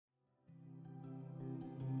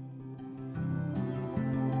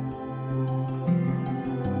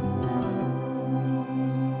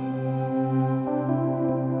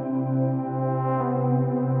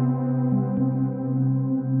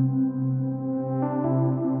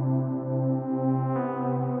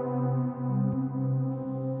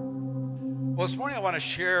Well, this morning I want to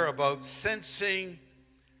share about sensing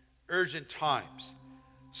urgent times,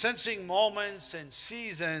 sensing moments and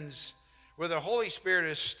seasons where the Holy Spirit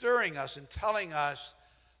is stirring us and telling us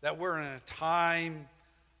that we're in a time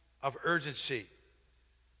of urgency.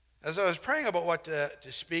 As I was praying about what to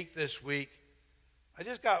speak this week, I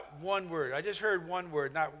just got one word. I just heard one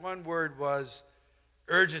word. Not one word was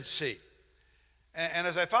urgency. And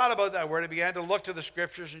as I thought about that word, I began to look to the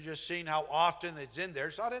scriptures and just seeing how often it's in there.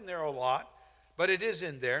 It's not in there a lot, but it is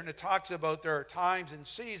in there. And it talks about there are times and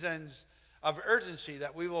seasons of urgency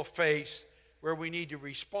that we will face where we need to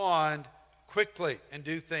respond quickly and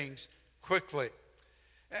do things quickly.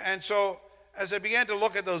 And so as I began to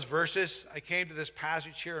look at those verses, I came to this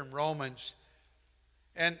passage here in Romans.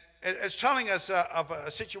 And it's telling us of a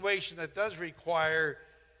situation that does require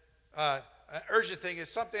an urgent thing. It's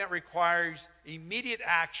something that requires immediate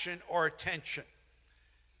action or attention.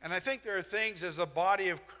 And I think there are things as a body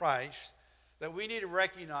of Christ that we need to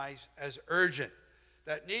recognize as urgent,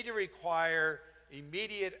 that need to require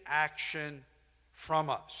immediate action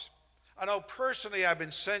from us. I know personally I've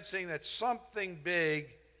been sensing that something big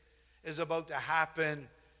is about to happen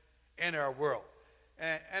in our world.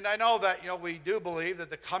 And I know that, we do believe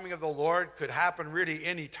that the coming of the Lord could happen really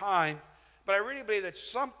any time, but I really believe that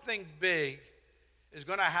something big is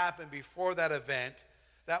going to happen before that event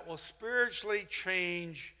that will spiritually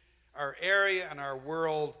change our area and our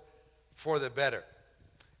world for the better.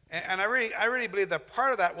 And I really believe that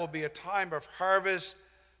part of that will be a time of harvest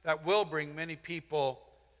that will bring many people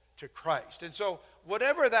to Christ. And so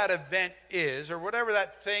whatever that event is, or whatever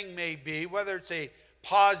that thing may be, whether it's a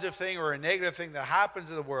positive thing or a negative thing that happens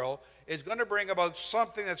in the world, is going to bring about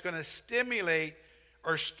something that's going to stimulate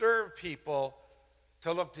or stir people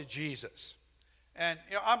to look to Jesus. And,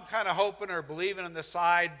 I'm kind of hoping or believing on the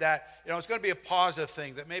side that, it's going to be a positive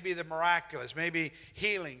thing, that maybe the miraculous, maybe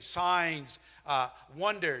healing, signs,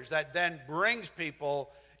 wonders, that then brings people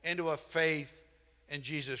into a faith in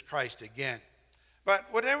Jesus Christ again. But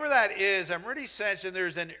whatever that is, I'm really sensing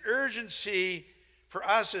there's an urgency for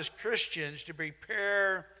us as Christians to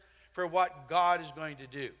prepare for what God is going to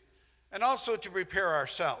do. And also to prepare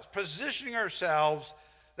ourselves, positioning ourselves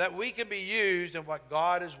that we can be used in what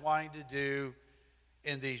God is wanting to do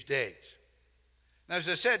in these days. Now, as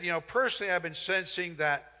I said, personally I've been sensing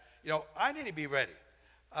that, I need to be ready.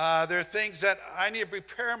 There are things that I need to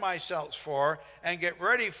prepare myself for and get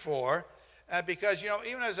ready for because,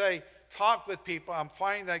 even as I talk with people, I'm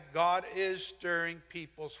finding that God is stirring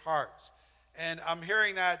people's hearts. And I'm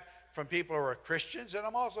hearing that from people who are Christians, and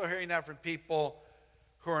I'm also hearing that from people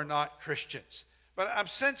who are not Christians. But I'm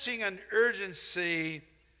sensing an urgency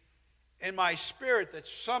in my spirit that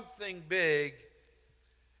something big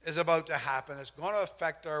is about to happen. It's going to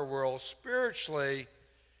affect our world spiritually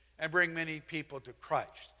and bring many people to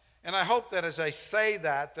Christ. And I hope that as I say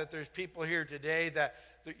that there's people here today that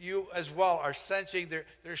you as well are sensing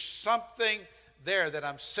there's something there that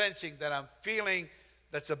I'm sensing, that I'm feeling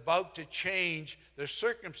that's about to change the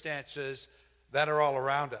circumstances that are all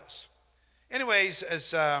around us. Anyways,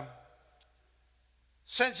 as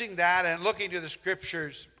sensing that and looking to the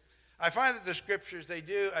scriptures, I find that the scriptures, they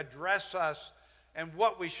do address us and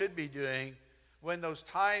what we should be doing when those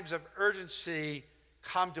times of urgency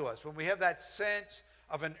come to us. When we have that sense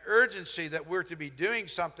of an urgency that we're to be doing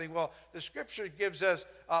something, well, the scripture gives us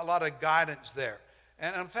a lot of guidance there.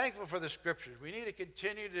 And I'm thankful for the scriptures. We need to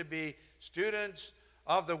continue to be students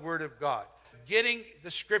of the Word of God, getting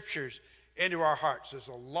the scriptures into our hearts. There's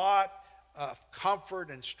a lot of comfort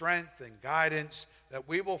and strength and guidance that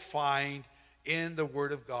we will find in the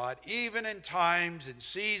Word of God, even in times and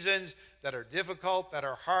seasons that are difficult, that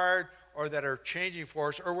are hard, or that are changing for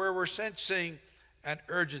us, or where we're sensing an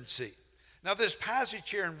urgency. Now, this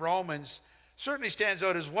passage here in Romans certainly stands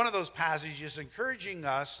out as one of those passages encouraging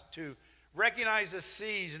us to recognize the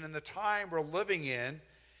season and the time we're living in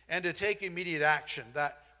and to take immediate action,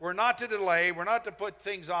 that we're not to delay, we're not to put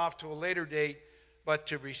things off to a later date, but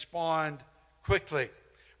to respond quickly.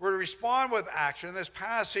 We're to respond with action. And this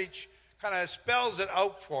passage kind of spells it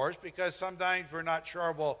out for us because sometimes we're not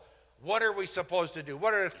sure, well, what are we supposed to do?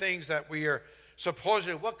 What are the things that we are supposed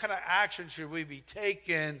to do? What kind of action should we be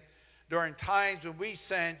taking during times when we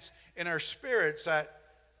sense in our spirits that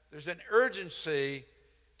there's an urgency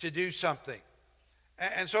to do something?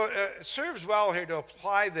 And so it serves well here to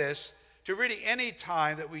apply this to really any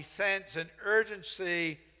time that we sense an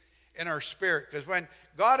urgency in our spirit. Because when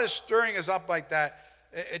God is stirring us up like that,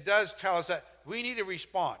 it does tell us that we need to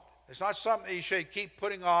respond. It's not something that you should keep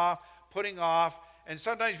putting off. And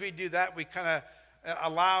sometimes we do that. We kind of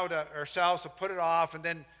allow ourselves to put it off and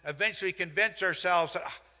then eventually convince ourselves that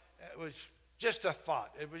it was just a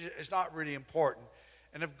thought. It's not really important.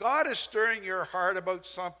 And if God is stirring your heart about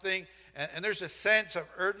something, and there's a sense of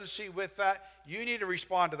urgency with that, you need to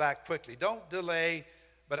respond to that quickly. Don't delay,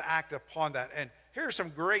 but act upon that. And here are some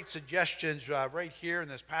great suggestions right here in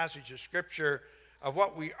this passage of Scripture of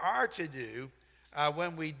what we are to do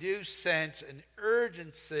when we do sense an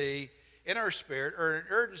urgency in our spirit, or an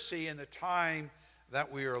urgency in the time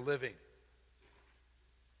that we are living.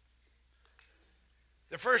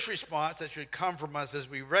 The first response that should come from us as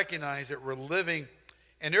we recognize that we're living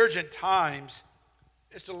in urgent times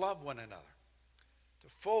is to love one another, to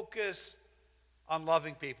focus on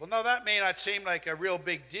loving people. Now, that may not seem like a real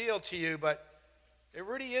big deal to you, but it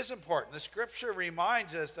really is important. The Scripture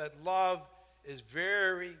reminds us that love is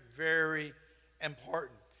very, very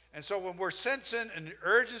important. And so when we're sensing an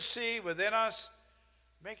urgency within us,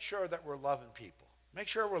 make sure that we're loving people. Make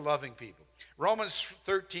sure we're loving people. Romans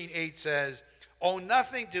 13:8 says, "Owe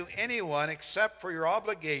nothing to anyone except for your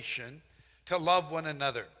obligation to love one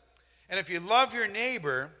another. And if you love your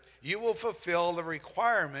neighbor, you will fulfill the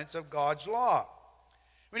requirements of God's law."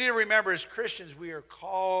 We need to remember, as Christians, we are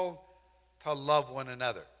called to love one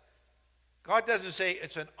another. God doesn't say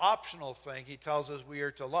it's an optional thing. He tells us we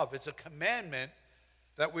are to love. It's a commandment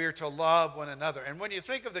that we are to love one another. And when you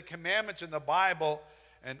think of the commandments in the Bible,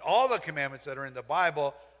 and all the commandments that are in the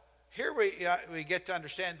Bible, here we get to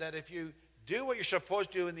understand that if you do what you're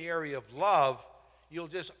supposed to do in the area of love, you'll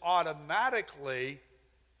just automatically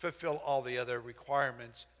fulfill all the other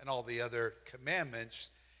requirements and all the other commandments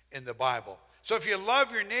in the Bible. So if you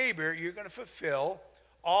love your neighbor, you're going to fulfill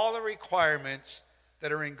all the requirements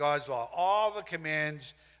that are in God's law, all the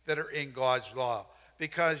commands that are in God's law,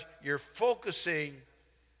 because you're focusing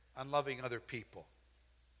on loving other people.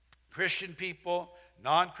 Christian people,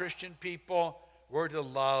 non-Christian people, we're to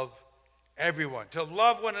love everyone. To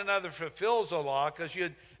love one another fulfills the law, because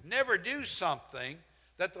you'd never do something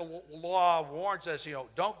that the law warns us,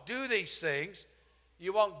 don't do these things.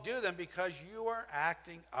 You won't do them because you are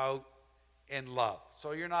acting out in love.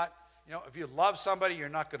 So you're not, if you love somebody, you're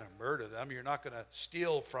not going to murder them. You're not going to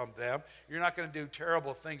steal from them. You're not going to do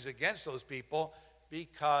terrible things against those people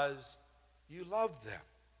because you love them.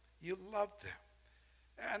 You love them.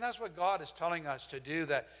 And that's what God is telling us to do,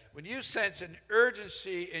 that when you sense an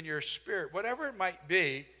urgency in your spirit, whatever it might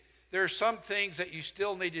be, there are some things that you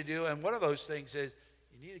still need to do, and one of those things is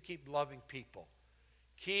you need to keep loving people.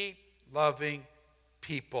 Keep loving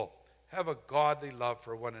people. Have a godly love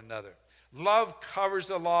for one another. Love covers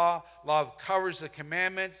the law. Love covers the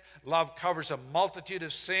commandments. Love covers a multitude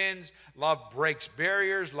of sins. Love breaks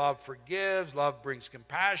barriers. Love forgives. Love brings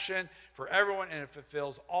compassion for everyone, and it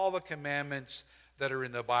fulfills all the commandments that are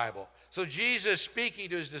in the Bible. So Jesus, speaking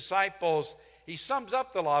to his disciples, he sums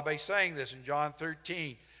up the law by saying this in John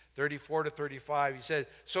 13:34-35. He says,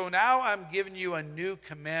 "So now I'm giving you a new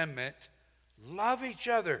commandment. Love each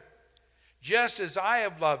other. Just as I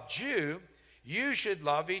have loved you, you should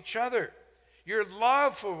love each other. Your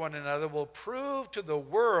love for one another will prove to the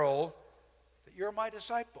world that you're my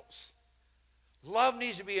disciples." Love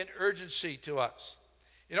needs to be an urgency to us.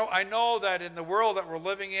 I know that in the world that we're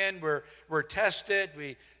living in, we're tested.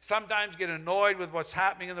 We sometimes get annoyed with what's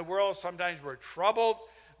happening in the world. Sometimes we're troubled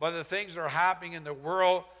by the things that are happening in the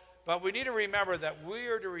world. But we need to remember that we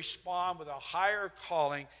are to respond with a higher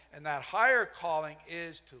calling, and that higher calling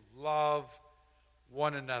is to love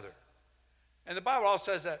one another. And the Bible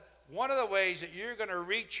also says that one of the ways that you're going to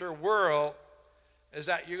reach your world is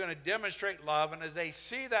that you're going to demonstrate love, and as they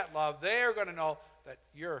see that love, they are going to know that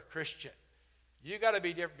you're a Christian. You got to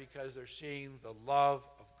be different because they're seeing the love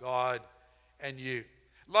of God and you.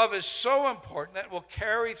 Love is so important that it will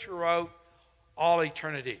carry throughout all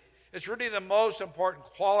eternity. It's really the most important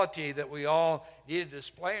quality that we all need to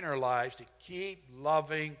display in our lives, to keep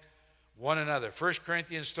loving one another. 1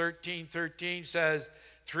 Corinthians 13:13 says,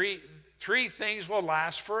 three things will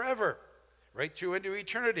last forever, right through into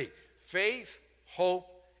eternity: faith, hope,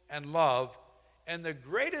 and love. And the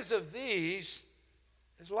greatest of these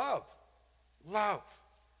is love. Love.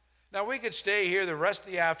 Now, we could stay here the rest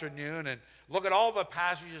of the afternoon and look at all the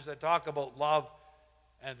passages that talk about love,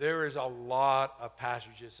 and there is a lot of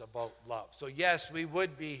passages about love. So, yes, we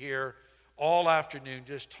would be here all afternoon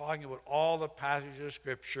just talking about all the passages of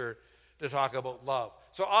Scripture to talk about love.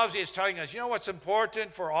 So, obviously, it's telling us, what's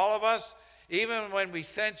important for all of us? Even when we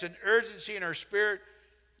sense an urgency in our spirit,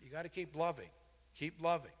 you got to keep loving. Keep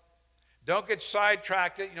loving. Don't get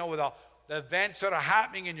sidetracked, with all the events that are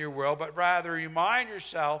happening in your world, but rather remind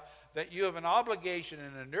yourself that you have an obligation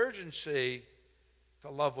and an urgency to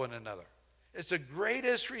love one another. It's the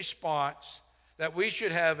greatest response that we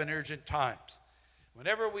should have in urgent times.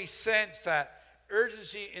 Whenever we sense that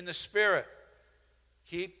urgency in the Spirit,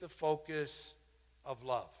 keep the focus of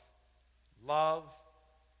love. Love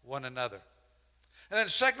one another. And then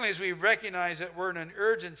secondly, as we recognize that we're in an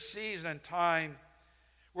urgent season and time,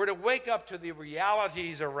 we're to wake up to the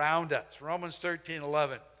realities around us. Romans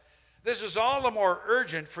 13:11. This is all the more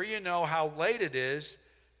urgent, for you know how late it is.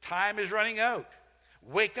 Time is running out.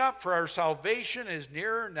 Wake up, for our salvation is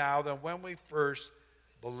nearer now than when we first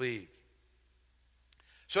believed.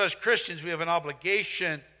 So as Christians, we have an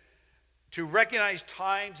obligation to recognize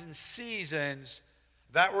times and seasons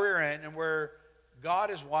that we're in and where God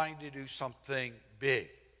is wanting to do something big.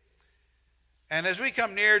 And as we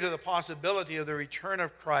come near to the possibility of the return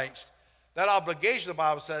of Christ, that obligation, the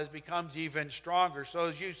Bible says, becomes even stronger. So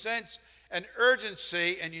as you sense an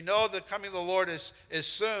urgency and you know the coming of the Lord is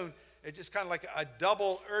soon, it's just kind of like a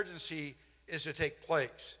double urgency is to take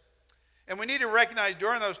place. And we need to recognize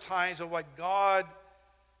during those times of what God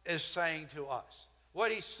is saying to us,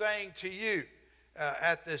 what he's saying to you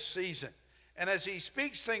at this season. And as he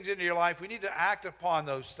speaks things into your life, we need to act upon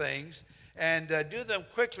those things and do them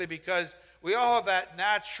quickly, because we all have that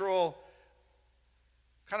natural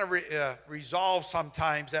kind of resolve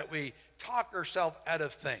sometimes that we talk ourselves out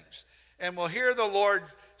of things. And we'll hear the Lord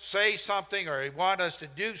say something, or he wants us to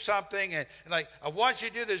do something, and like, I want you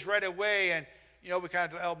to do this right away, and we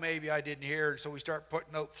kind of, oh, maybe I didn't hear, and so we start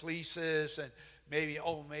putting out fleeces, and maybe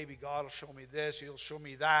God will show me this, he'll show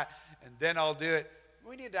me that, and then I'll do it.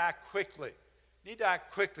 We need to act quickly. We need to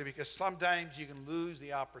act quickly, because sometimes you can lose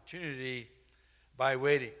the opportunity by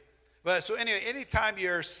waiting. But so anyway, anytime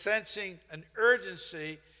you're sensing an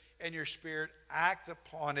urgency in your spirit, act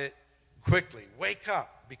upon it quickly. Wake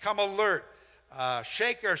up, become alert,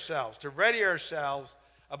 shake ourselves, to ready ourselves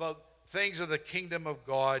about things of the kingdom of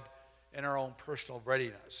God in our own personal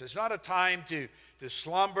readiness. It's not a time to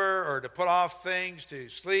slumber or to put off things, to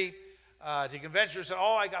sleep, to convince yourself,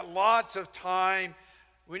 oh, I got lots of time.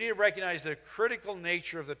 We need to recognize the critical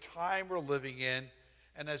nature of the time we're living in.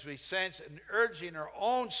 And as we sense an urgency in our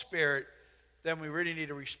own spirit, then we really need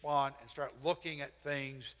to respond and start looking at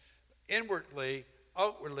things inwardly,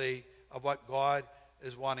 outwardly, of what God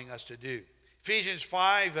is wanting us to do. Ephesians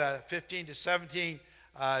 5:15-17,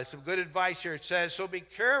 some good advice here. It says, so be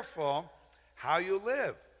careful how you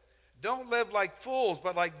live. Don't live like fools,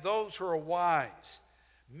 but like those who are wise.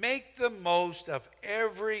 Make the most of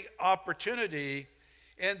every opportunity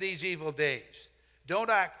in these evil days.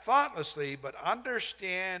 Don't act thoughtlessly, but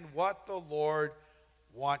understand what the Lord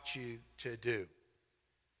wants you to do.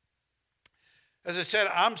 As I said,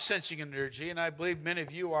 I'm sensing an urgency, and I believe many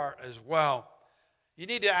of you are as well. You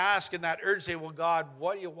need to ask in that urgency, well, God,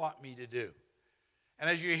 what do you want me to do? And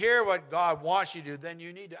as you hear what God wants you to do, then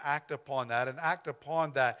you need to act upon that, and act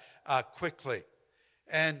upon that quickly.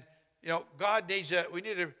 And, God needs we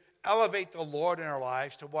need to elevate the Lord in our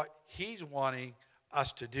lives to what he's wanting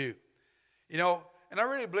us to do. And I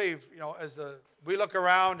really believe, as we look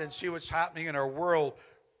around and see what's happening in our world,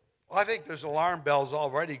 I think there's alarm bells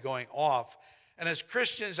already going off. And as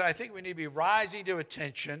Christians, I think we need to be rising to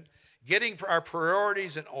attention, getting our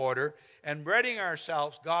priorities in order, and readying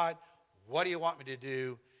ourselves. God, what do you want me to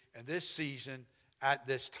do in this season at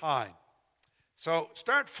this time? So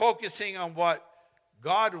start focusing on what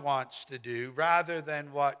God wants to do rather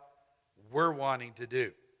than what we're wanting to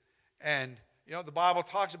do. And the Bible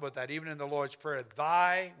talks about that, even in the Lord's Prayer.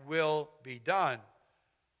 Thy will be done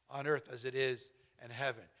on earth as it is in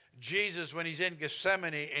heaven. Jesus, when he's in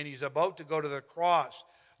Gethsemane and he's about to go to the cross,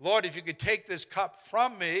 Lord, if you could take this cup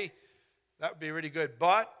from me, that would be really good.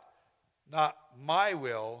 But not my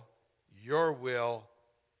will, your will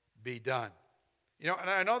be done. And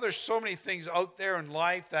I know there's so many things out there in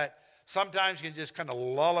life that sometimes can just kind of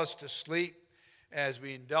lull us to sleep as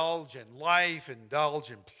we indulge in life,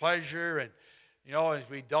 indulge in pleasure, and as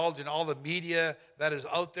we indulge in all the media that is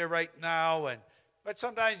out there right now, but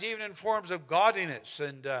sometimes even in forms of godliness,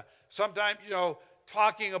 and sometimes,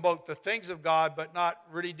 talking about the things of God, but not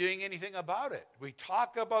really doing anything about it. We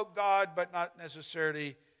talk about God, but not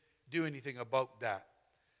necessarily do anything about that.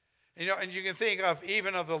 And you can think of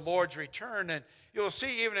even of the Lord's return, and you'll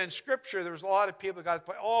see even in Scripture, there's a lot of people that got to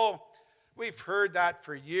play, oh, we've heard that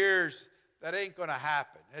for years. That ain't going to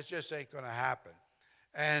happen. It just ain't going to happen.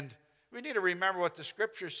 And we need to remember what the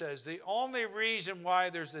Scripture says. The only reason why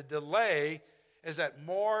there's a delay is that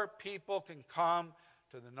more people can come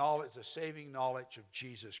to the saving knowledge of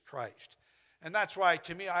Jesus Christ. And that's why,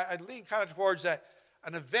 to me, I lean kind of towards that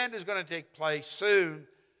an event is going to take place soon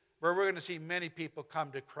where we're going to see many people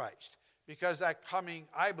come to Christ, because that coming,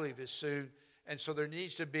 I believe, is soon. And so there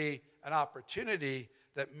needs to be an opportunity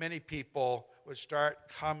that many people would start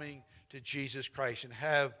coming to Jesus Christ and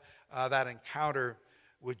have that encounter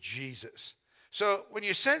with Jesus. So when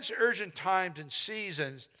you sense urgent times and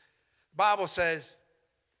seasons, the Bible says,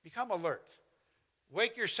 become alert.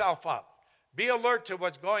 Wake yourself up. Be alert to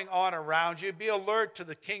what's going on around you. Be alert to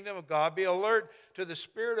the kingdom of God. Be alert to the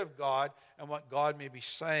Spirit of God and what God may be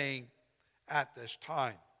saying at this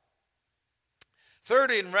time.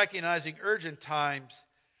 Thirdly, in recognizing urgent times,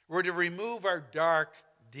 we're to remove our dark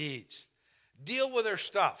deeds. Deal with our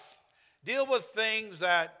stuff. Deal with things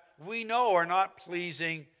that we know are not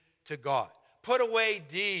pleasing to God. Put away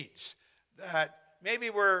deeds that maybe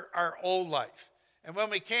were our old life. And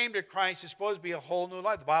when we came to Christ, it's supposed to be a whole new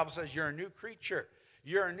life. The Bible says you're a new creature.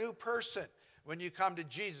 You're a new person when you come to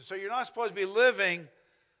Jesus. So you're not supposed to be living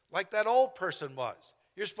like that old person was.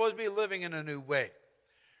 You're supposed to be living in a new way.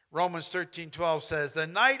 Romans 13:12 says, the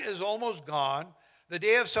night is almost gone. The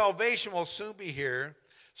day of salvation will soon be here.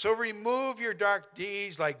 So remove your dark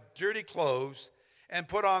deeds like dirty clothes and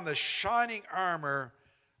put on the shining armor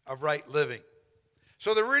of right living.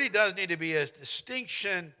 So there really does need to be a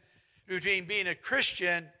distinction between being a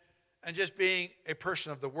Christian and just being a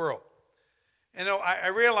person of the world. You know, I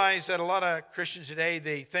realize that a lot of Christians today,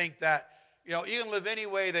 they think that, you can live any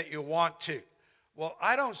way that you want to. Well,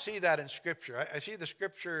 I don't see that in Scripture. I see the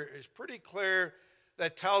Scripture is pretty clear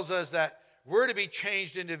that tells us that we're to be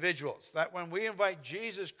changed individuals, that when we invite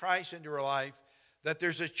Jesus Christ into our life, that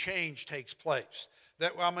there's a change takes place,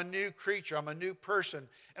 that I'm a new creature, I'm a new person,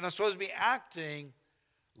 and I'm supposed to be acting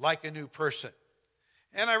like a new person.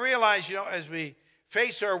 And I realize, as we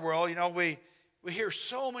face our world, we hear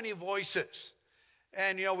so many voices.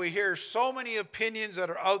 And, we hear so many opinions that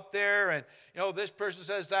are out there. And, this person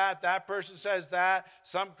says that person says that.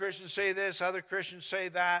 Some Christians say this, other Christians say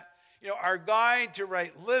that. Our guide to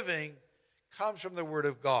right living comes from the Word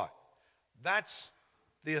of God. That's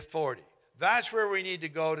the authority. That's where we need to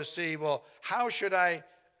go to see, well, how should I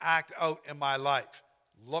act out in my life?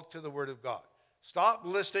 Look to the Word of God. Stop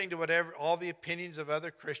listening to all the opinions of other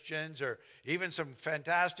Christians or even some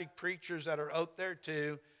fantastic preachers that are out there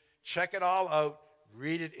too. Check it all out.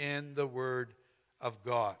 Read it in the Word of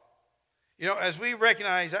God. As we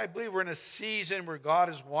recognize, I believe we're in a season where God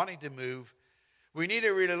is wanting to move. We need to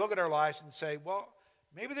really look at our lives and say, well,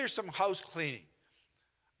 maybe there's some house cleaning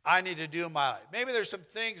I need to do in my life. Maybe there's some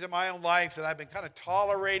things in my own life that I've been kind of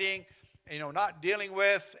tolerating, not dealing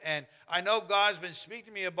with. And I know God's been speaking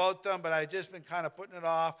to me about them, but I've just been kind of putting it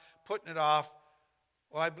off.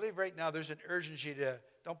 Well, I believe right now there's an urgency to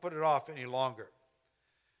don't put it off any longer.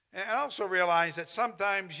 And I also realize that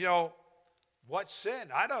sometimes, what's sin?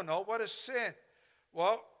 I don't know. What is sin?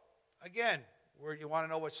 Well, again, where you want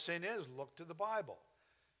to know what sin is, look to the Bible.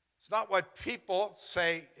 It's not what people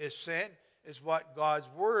say is sin. It's what God's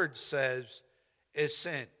Word says is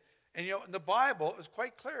sin. And, the Bible is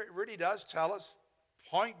quite clear. It really does tell us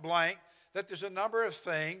point blank that there's a number of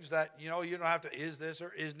things that, you don't have to, is this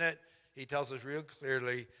or isn't it? He tells us real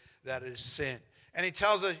clearly that it is sin. And he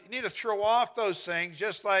tells us you need to throw off those things,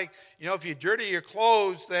 just like, if you dirty your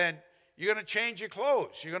clothes, then you're going to change your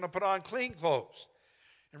clothes. You're going to put on clean clothes.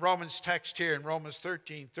 In Romans text here, in Romans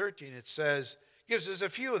 13:13, it says, gives us a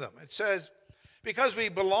few of them. It says, because we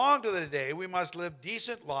belong to the day, we must live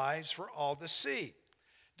decent lives for all to see.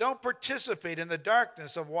 Don't participate in the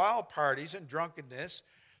darkness of wild parties and drunkenness,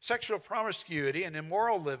 sexual promiscuity and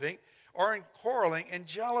immoral living, or in quarreling and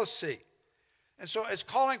jealousy. And so it's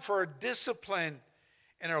calling for a discipline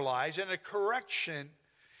in our lives and a correction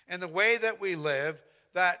in the way that we live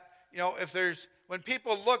that, when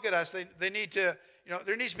people look at us, they need to,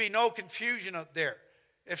 there needs to be no confusion out there.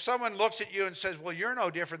 If someone looks at you and says, well, you're no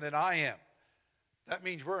different than I am, that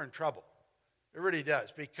means we're in trouble. It really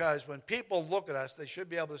does, because when people look at us, they should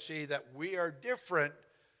be able to see that we are different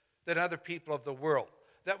than other people of the world,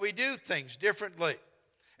 that we do things differently.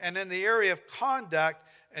 And in the area of conduct,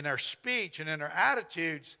 in our speech and in our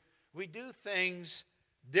attitudes, we do things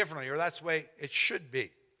differently, or that's the way it should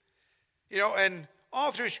be. And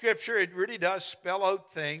all through Scripture, it really does spell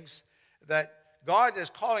out things that God is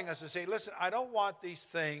calling us to say, listen, I don't want these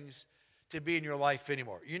things to be in your life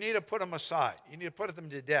anymore. You need to put them aside. You need to put them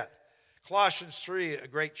to death. Colossians 3, a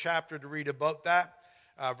great chapter to read about that.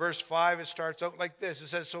 Verse 5, it starts out like this. It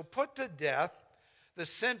says, so put to death the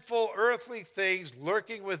sinful earthly things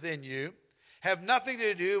lurking within you. Have nothing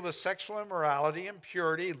to do with sexual immorality,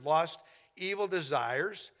 impurity, lust, evil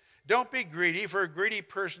desires. Don't be greedy, for a greedy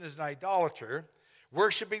person is an idolater,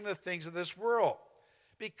 worshiping the things of this world.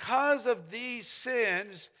 Because of these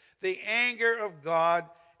sins, the anger of God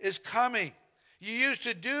is coming. You used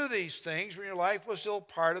to do these things when your life was still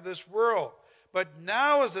part of this world. But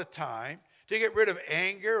now is the time to get rid of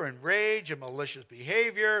anger and rage and malicious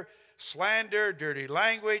behavior, slander, dirty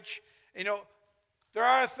language. There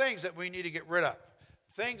are things that we need to get rid of,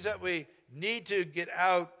 things that we need to get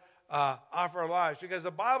out of our lives. Because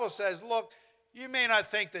the Bible says, look, you may not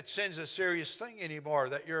think that sin's a serious thing anymore,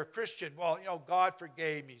 that you're a Christian. Well, God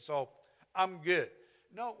forgave me, so I'm good.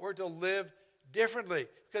 No, we're to live differently.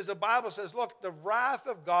 Because the Bible says, look, the wrath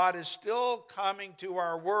of God is still coming to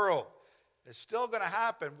our world. It's still going to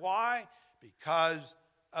happen. Why? Because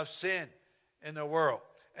of sin in the world.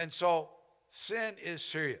 And so sin is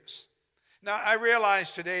serious. Now, I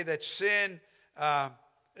realize today that sin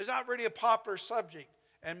is not really a popular subject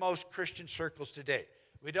in most Christian circles today.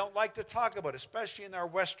 We don't like to talk about it, especially in our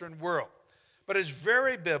Western world. But it's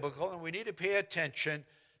very biblical, and we need to pay attention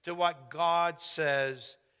to what God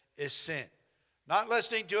says is sin. Not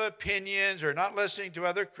listening to opinions or not listening to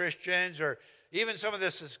other Christians or even some of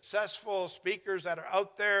the successful speakers that are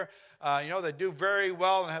out there, that do very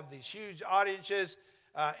well and have these huge audiences.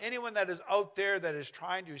 Anyone that is out there that is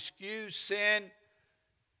trying to excuse sin,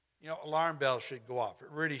 alarm bells should go off. It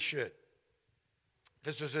really should.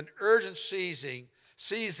 Because there's an urgent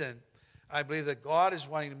season, I believe, that God is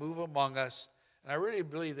wanting to move among us. And I really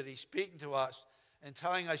believe that he's speaking to us and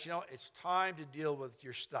telling us, it's time to deal with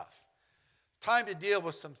your stuff. Time to deal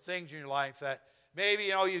with some things in your life that maybe,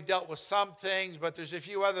 you've dealt with some things, but there's a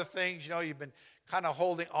few other things, you've been kind of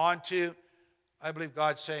holding on to. I believe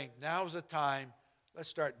God's saying, now's the time. Let's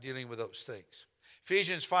start dealing with those things.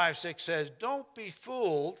 Ephesians 5:6 says, don't be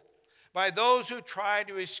fooled by those who try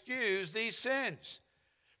to excuse these sins.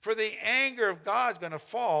 For the anger of God is going to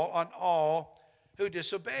fall on all who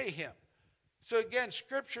disobey him. So again,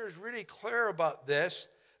 Scripture is really clear about this,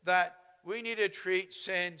 that we need to treat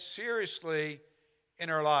sin seriously in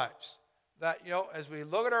our lives. That, as we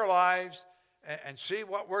look at our lives and see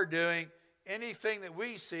what we're doing, anything that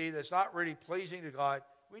we see that's not really pleasing to God,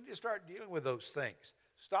 we need to start dealing with those things.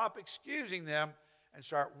 Stop excusing them and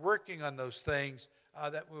start working on those things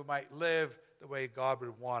that we might live the way God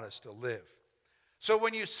would want us to live. So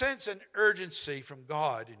when you sense an urgency from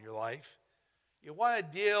God in your life, you want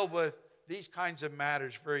to deal with these kinds of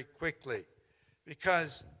matters very quickly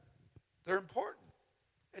because they're important.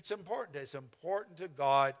 It's important. It's important to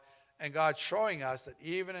God, and God's showing us that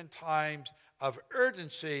even in times of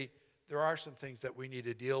urgency, there are some things that we need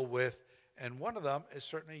to deal with, and one of them is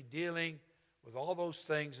certainly dealing with all those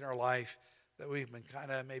things in our life that we've been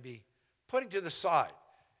kind of maybe putting to the side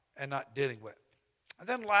and not dealing with. And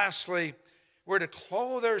then lastly, we're to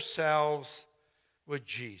clothe ourselves with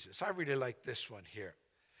Jesus. I really like this one here.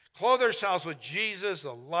 Clothe ourselves with Jesus,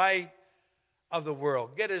 the light of the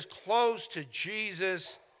world. Get as close to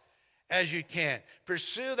Jesus as you can.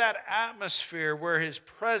 Pursue that atmosphere where his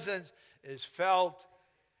presence is felt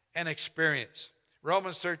and experienced.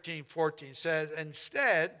 Romans 13:14 says,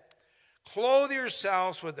 instead, clothe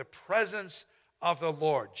yourselves with the presence of the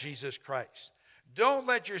Lord, Jesus Christ. Don't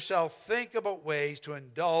let yourself think about ways to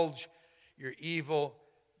indulge your evil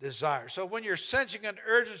desires. So when you're sensing an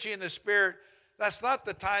urgency in the Spirit, that's not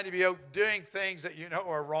the time to be out doing things that you know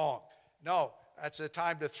are wrong. No, that's the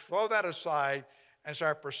time to throw that aside and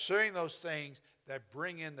start pursuing those things that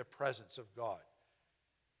bring in the presence of God.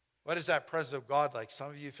 What is that presence of God like? Some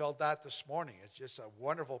of you felt that this morning. It's just a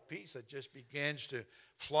wonderful peace that just begins to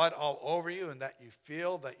flood all over you and that you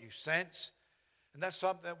feel, that you sense. And that's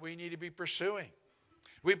something that we need to be pursuing.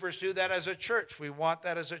 We pursue that as a church. We want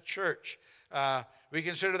that as a church. We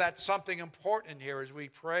consider that something important here as we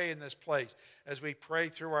pray in this place, as we pray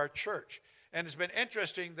through our church. And it's been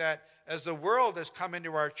interesting that as the world has come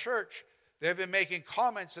into our church, they've been making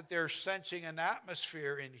comments that they're sensing an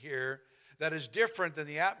atmosphere in here that is different than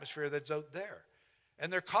the atmosphere that's out there.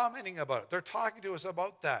 And they're commenting about it. They're talking to us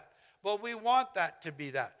about that. Well, we want that to be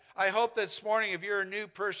that. I hope that this morning, if you're a new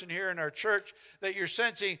person here in our church, that you're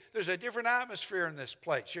sensing there's a different atmosphere in this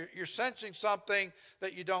place. You're sensing something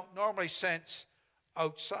that you don't normally sense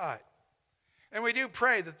outside. And we do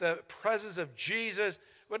pray that the presence of Jesus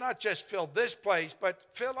would not just fill this place, but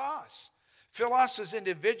fill us. Fill us as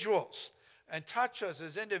individuals and touch us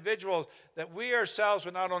as individuals, that we ourselves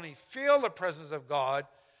would not only feel the presence of God,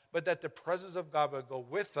 but that the presence of God would go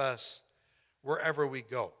with us wherever we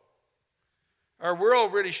go. Our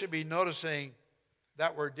world really should be noticing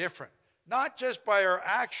that we're different, not just by our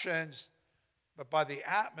actions, but by the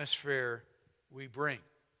atmosphere we bring.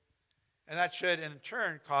 And that should, in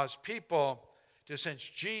turn, cause people to sense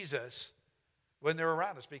Jesus when they're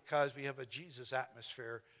around us, because we have a Jesus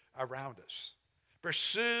atmosphere around us.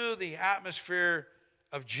 Pursue the atmosphere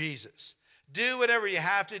of Jesus. Do whatever you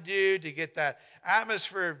have to do to get that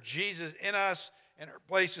atmosphere of Jesus in us, in our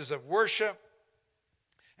places of worship,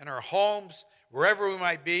 in our homes, wherever we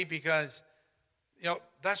might be, because,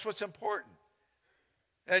 that's what's important.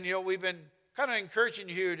 And, we've been kind of encouraging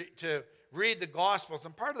you to read the Gospels.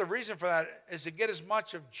 And part of the reason for that is to get as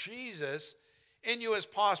much of Jesus in you as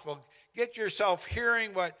possible. Get yourself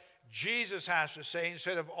hearing what Jesus has to say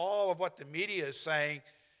instead of all of what the media is saying,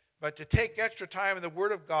 but to take extra time in the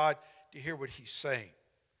Word of God to hear what he's saying.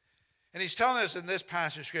 And he's telling us in this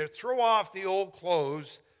passage here, throw off the old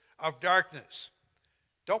clothes of darkness.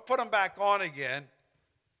 Don't put them back on again.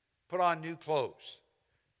 Put on new clothes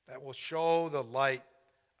that will show the light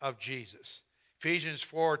of Jesus. Ephesians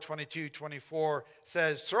 4:22-24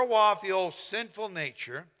 says, throw off the old sinful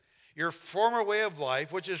nature, your former way of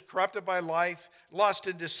life, which is corrupted by life, lust,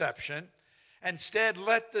 and deception. Instead,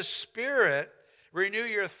 let the Spirit renew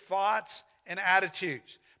your thoughts and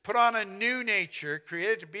attitudes. Put on a new nature,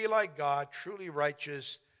 created to be like God, truly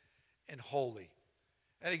righteous and holy.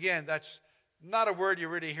 And again, that's not a word you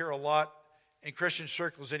really hear a lot in Christian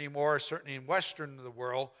circles anymore, certainly in Western the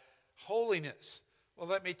world. Holiness. Well,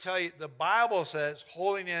 let me tell you, the Bible says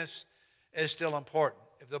holiness is still important.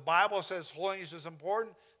 If the Bible says holiness is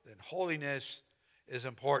important, then holiness is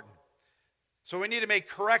important. So we need to make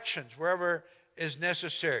corrections wherever is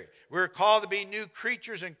necessary. We're called to be new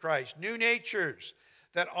creatures in Christ, new natures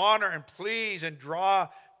that honor and please and draw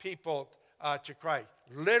people to Christ.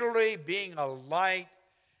 Literally being a light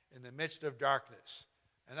in the midst of darkness.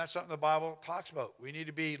 And that's something the Bible talks about. We need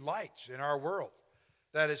to be lights in our world.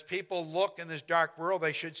 That as people look in this dark world,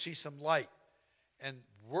 they should see some light. And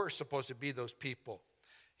we're supposed to be those people.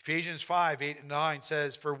 Ephesians 5:8-9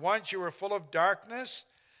 says, for once you were full of darkness,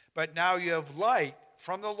 but now you have light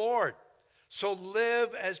from the Lord. So live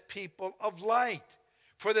as people of light.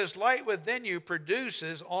 For this light within you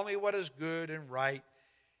produces only what is good and right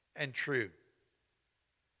and true.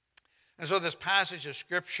 And so this passage of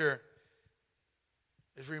Scripture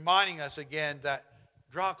is reminding us again that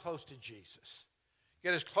draw close to Jesus.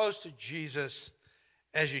 Get as close to Jesus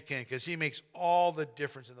as you can, because he makes all the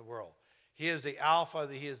difference in the world. He is the Alpha,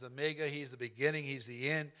 he is the Omega, he is the beginning, he's the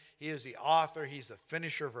end. He is the author, he's the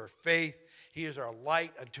finisher of our faith. He is our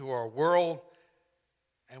light unto our world,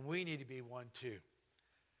 and we need to be one too.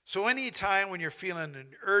 So any time when you're feeling an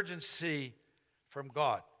urgency from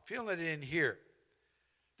God, feeling it in here,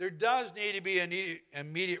 there does need to be an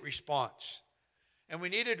immediate response. And we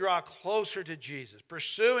need to draw closer to Jesus,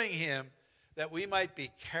 pursuing him that we might be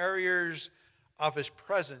carriers of his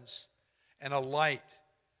presence and a light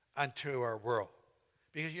unto our world.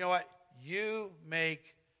 Because you know what? You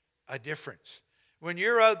make a difference. When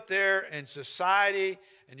you're out there in society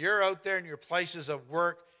and you're out there in your places of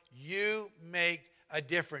work, you make a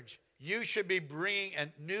difference. You should be bringing a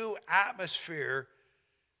new atmosphere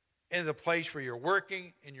in the place where you're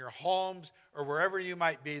working, in your homes, or wherever you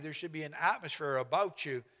might be. There should be an atmosphere about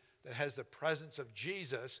you that has the presence of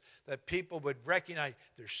Jesus, that people would recognize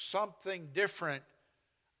there's something different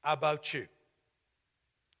about you.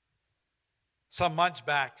 Some months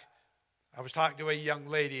back, I was talking to a young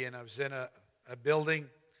lady, and I was in a building,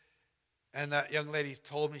 and that young lady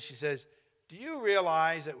told me, she says, do you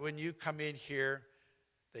realize that when you come in here,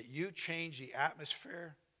 that you change the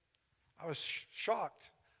atmosphere? I was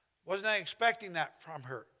shocked. Wasn't I expecting that from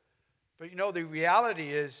her? But you know, the reality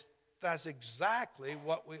is that's exactly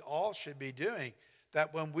what we all should be doing.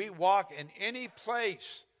 That when we walk in any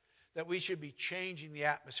place, that we should be changing the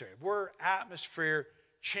atmosphere. We're atmosphere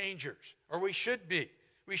changers, or we should be.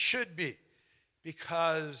 We should be,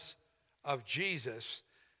 because of Jesus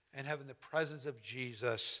and having the presence of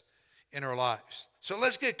Jesus in our lives. So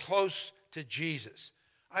let's get close to Jesus.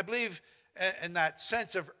 I believe in that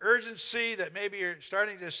sense of urgency that maybe you're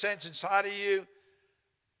starting to sense inside of you.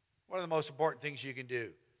 One of the most important things you can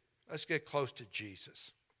do. Let's get close to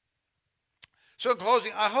Jesus. So in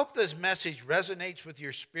closing, I hope this message resonates with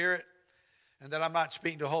your spirit, and that I'm not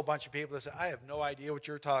speaking to a whole bunch of people that say, I have no idea what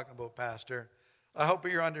you're talking about, Pastor. I hope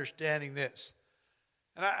you're understanding this.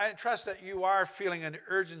 And I trust that you are feeling an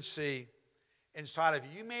urgency inside of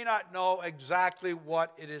you. You may not know exactly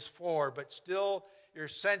what it is for, but still you're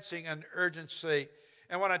sensing an urgency.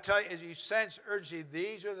 And when I tell you, as you sense urgency,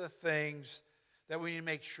 these are the things that we need to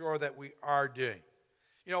make sure that we are doing.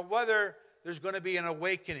 You know, whether there's going to be an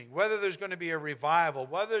awakening, whether there's going to be a revival,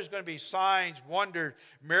 whether there's going to be signs, wonders,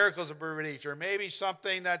 miracles of release, or maybe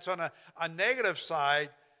something that's on a negative side,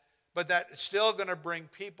 but that's still going to bring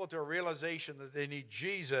people to a realization that they need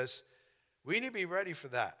Jesus, we need to be ready for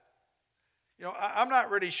that. You know, I'm not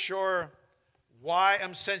really sure why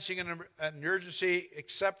I'm sensing an urgency,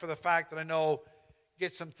 except for the fact that I know,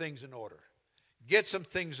 get some things in order. Get some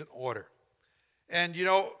things in order. And, you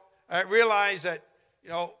know, I realize that, you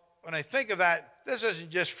know, when I think of that, this isn't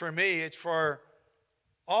just for me, it's for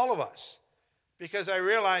all of us. Because I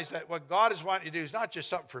realize that what God is wanting to do is not just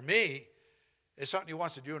something for me, is something he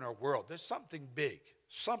wants to do in our world. There's something big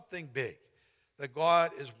that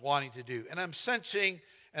God is wanting to do. And I'm sensing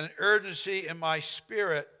an urgency in my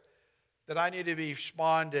spirit that I need to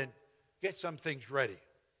respond and get some things ready.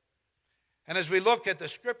 And as we look at the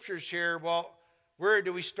scriptures here, well, where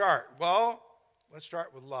do we start? Well, let's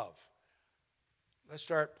start with love. Let's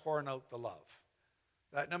start pouring out the love.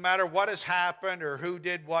 That no matter what has happened or who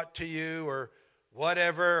did what to you or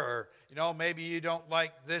whatever, or, maybe you don't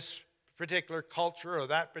like this particular culture or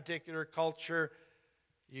that particular culture,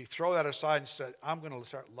 you throw that aside and say, I'm going to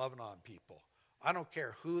start loving on people. I don't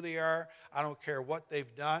care who they are. I don't care what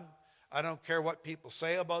they've done. I don't care what people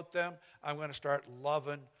say about them. I'm going to start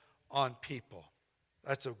loving on people.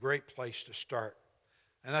 That's a great place to start.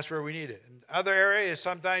 And that's where we need it. In other areas,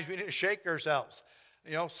 sometimes we need to shake ourselves.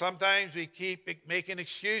 Sometimes we keep making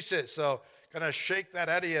excuses. So kind of shake that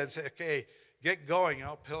out of you and say, okay, get going.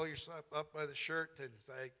 Pull yourself up by the shirt and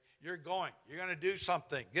say, you're going. You're going to do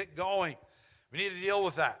something. Get going. We need to deal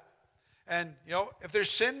with that. And, if there's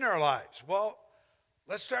sin in our lives, well,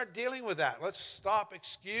 let's start dealing with that. Let's stop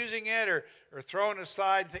excusing it or throwing it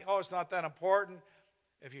aside and think, oh, it's not that important.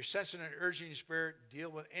 If you're sensing an urging in your spirit,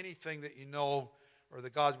 deal with anything that you know or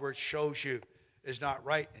that God's word shows you is not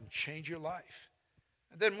right and change your life.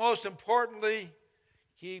 And then most importantly,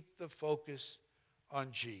 keep the focus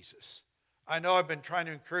on Jesus. I know I've been trying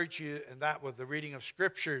to encourage you in that with the reading of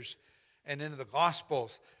scriptures and into the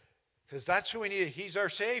Gospels, because that's who we need. He's our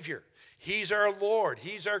Savior. He's our Lord.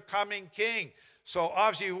 He's our coming King. So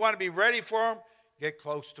obviously you want to be ready for him, get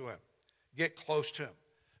close to him. Get close to him.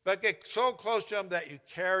 But get so close to him that you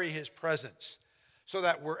carry his presence, so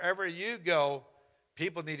that wherever you go,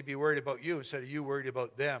 people need to be worried about you instead of you worried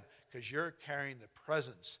about them, because you're carrying the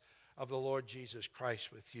presence of the Lord Jesus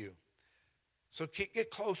Christ with you. So get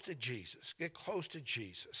close to Jesus. Get close to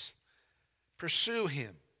Jesus. Pursue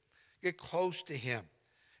him. Get close to him.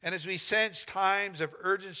 And as we sense times of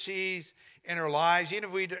urgencies in our lives, even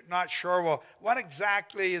if we're not sure, well, what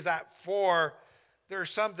exactly is that for? There are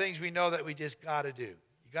some things we know that we just got to do.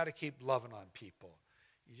 You got to keep loving on people.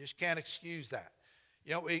 You just can't excuse that.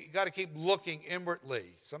 We got to keep looking inwardly.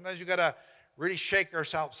 Sometimes you got to really shake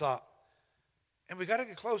ourselves up. And we got to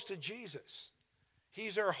get close to Jesus.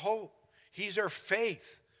 He's our hope. He's our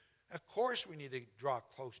faith. Of course we need to draw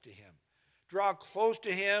close to him. Draw close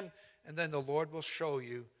to him, and then the Lord will show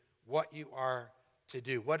you what you are to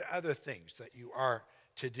do, what other things that you are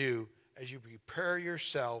to do as you prepare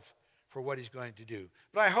yourself for what he's going to do.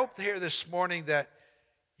 But I hope to hear this morning that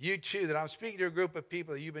you too, that I'm speaking to a group of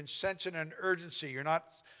people that you've been sensing an urgency. You're not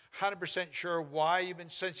 100% sure why you've been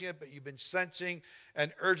sensing it, but you've been sensing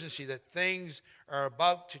an urgency that things are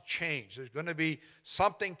about to change. There's going to be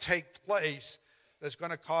something take place that's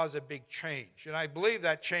going to cause a big change. And I believe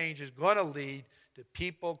that change is going to lead to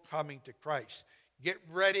people coming to Christ. Get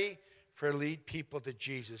ready for lead people to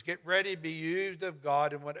Jesus. Get ready to be used of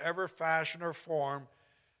God in whatever fashion or form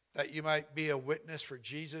that you might be a witness for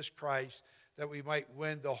Jesus Christ, that we might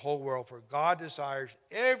win the whole world. For God desires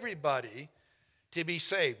everybody to be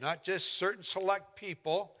saved, not just certain select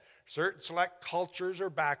people, certain select cultures or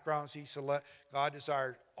backgrounds. God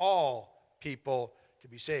desires all people to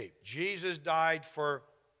be saved. Jesus died for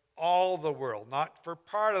all the world, not for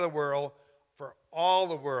part of the world, for all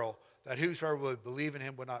the world, that whosoever would believe in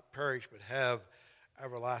him would not perish but have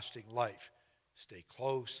everlasting life. Stay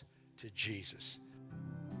close to Jesus.